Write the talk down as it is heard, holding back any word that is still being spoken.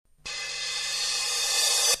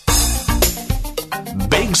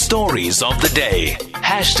Big stories of the day.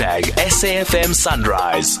 #SAFM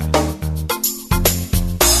Sunrise.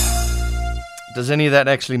 Does any of that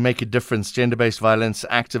actually make a difference? Gender-based violence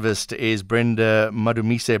activist is Brenda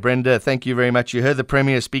Madumise. Brenda, thank you very much. You heard the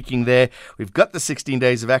Premier speaking there. We've got the 16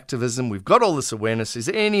 days of activism. We've got all this awareness. Is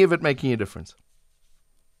any of it making a difference?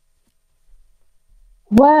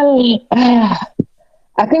 Well, I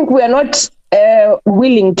think we are not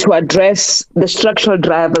willing to address the structural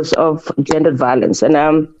drivers of gender violence.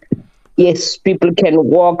 And yes, people can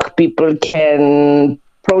walk, people can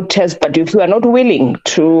protest, but if we are not willing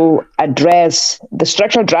to address the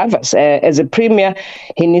structural drivers, as a premier,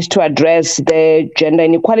 he needs to address the gender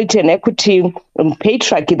inequality and equity and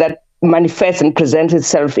patriarchy that manifests and presents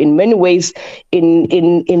itself in many ways in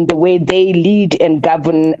the way they lead and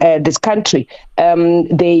govern this country.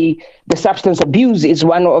 The substance abuse is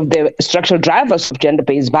one of the structural drivers of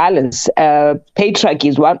gender-based violence. Patriarchy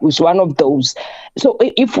is one of those. So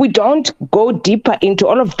if we don't go deeper into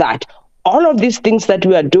all of that, all of these things that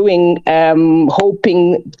we are doing,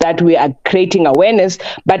 hoping that we are creating awareness,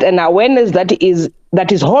 but an awareness that is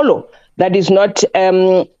hollow, that is not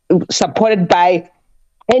supported by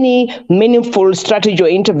any meaningful strategy or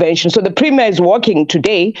intervention. So the Premier is working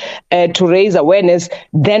today to raise awareness.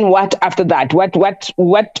 Then what after that? What is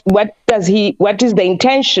the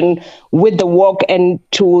intention with the work and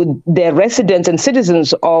to the residents and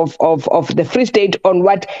citizens of the Free State on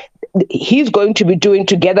what he's going to be doing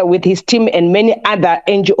together with his team and many other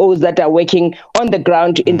NGOs that are working on the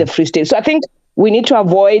ground in the Free State. So I think we need to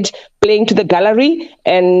avoid playing to the gallery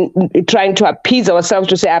and trying to appease ourselves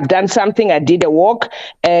to say, I've done something, I did a walk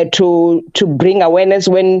to bring awareness,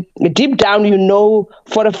 when deep down you know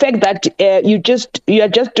for a fact that you are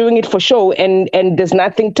just doing it for show and there's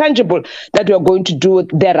nothing tangible that you're going to do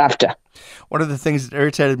thereafter. One of the things that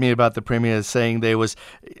irritated me about the Premier is saying there was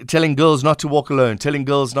telling girls not to walk alone, telling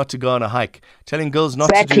girls not to go on a hike, telling girls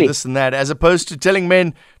not to do this and that, as opposed to telling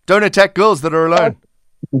men, don't attack girls that are alone.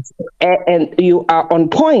 And you are on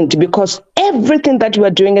point, because everything that we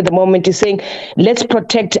are doing at the moment is saying, let's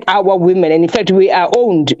protect our women. And in fact, we are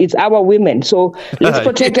owned. It's our women. So let's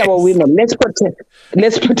protect our women. Let's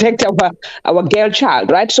protect our girl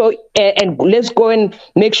child, right? So, and let's go and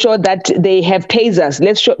make sure that they have tasers.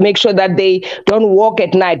 Let's make sure that they don't walk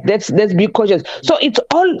at night. Let's be cautious. So it's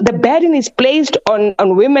all, the burden is placed on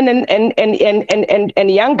women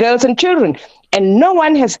and young girls and children. And no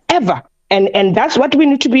one has ever. And that's what we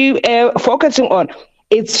need to be focusing on.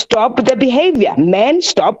 It's stop the behavior. Men,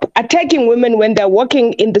 stop attacking women when they're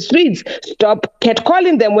walking in the streets. Stop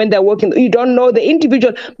catcalling them when they're walking. You don't know the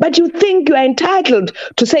individual, but you think you are entitled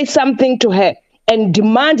to say something to her and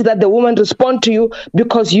demand that the woman respond to you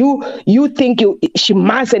because you think she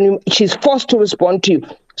must and she's forced to respond to you.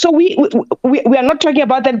 So we are not talking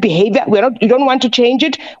about that behavior. You don't want to change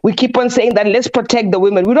it. We keep on saying that let's protect the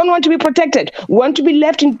women. We don't want to be protected. We want to be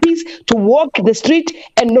left in peace to walk the street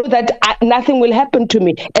and know that nothing will happen to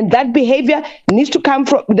me. And that behavior needs to come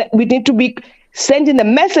from, we need to be sending a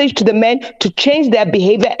message to the men to change their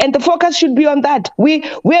behavior. And the focus should be on that. We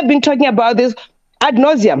have been talking about this ad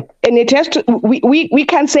nauseum, and it has to, we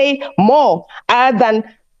can say more other than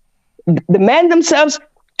the men themselves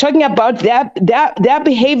talking about their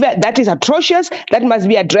behavior that is atrocious, that must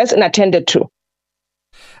be addressed and attended to.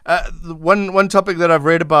 One topic that I've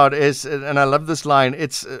read about is, and I love this line,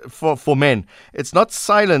 it's for men. It's not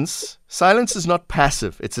silence. Silence is not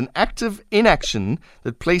passive. It's an active inaction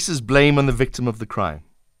that places blame on the victim of the crime.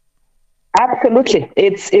 Absolutely.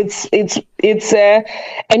 It's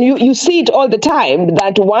and you see it all the time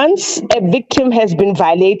that once a victim has been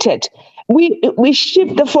violated, we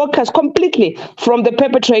shift the focus completely from the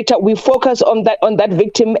perpetrator. We focus on that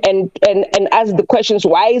victim and ask the questions: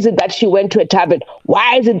 why is it that she went to a tavern?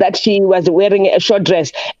 Why is it that she was wearing a short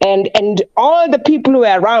dress? And all the people who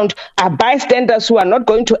are around are bystanders who are not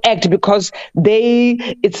going to act because we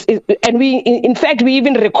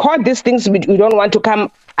even record these things. We don't want to come.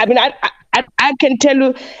 I mean, I can tell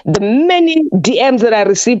you the many DMs that I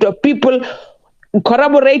received of people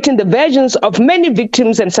corroborating the versions of many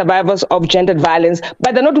victims and survivors of gendered violence,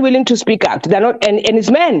 but they're not willing to speak out. They're not, and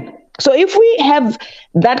it's men. So if we have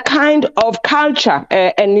that kind of culture,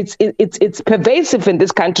 and it's pervasive in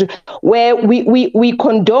this country, where we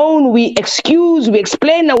condone, we excuse, we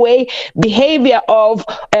explain away behavior of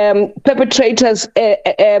perpetrators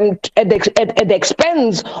at the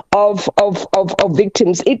expense of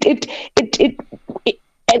victims,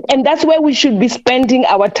 and that's where we should be spending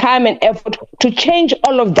our time and effort to change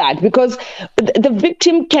all of that, because the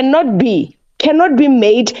victim cannot be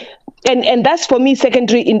made And that's for me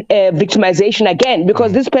secondary victimization again,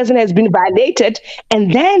 because this person has been violated,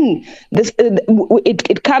 and then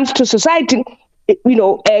it comes to society,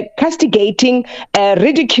 castigating,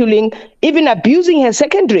 ridiculing, even abusing her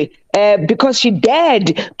secondary because she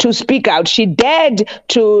dared to speak out, she dared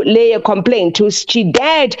to lay a complaint, she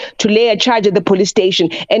dared to lay a charge at the police station,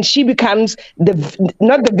 and she becomes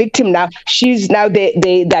not the victim now. She's now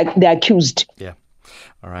the accused. Yeah.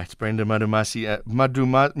 All right, Brenda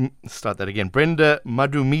Madumise, start that again. Brenda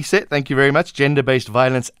Madumise, thank you very much. Gender-based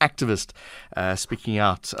violence activist, speaking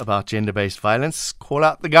out about gender-based violence. Call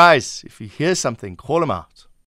out the guys. If you hear something, call them out.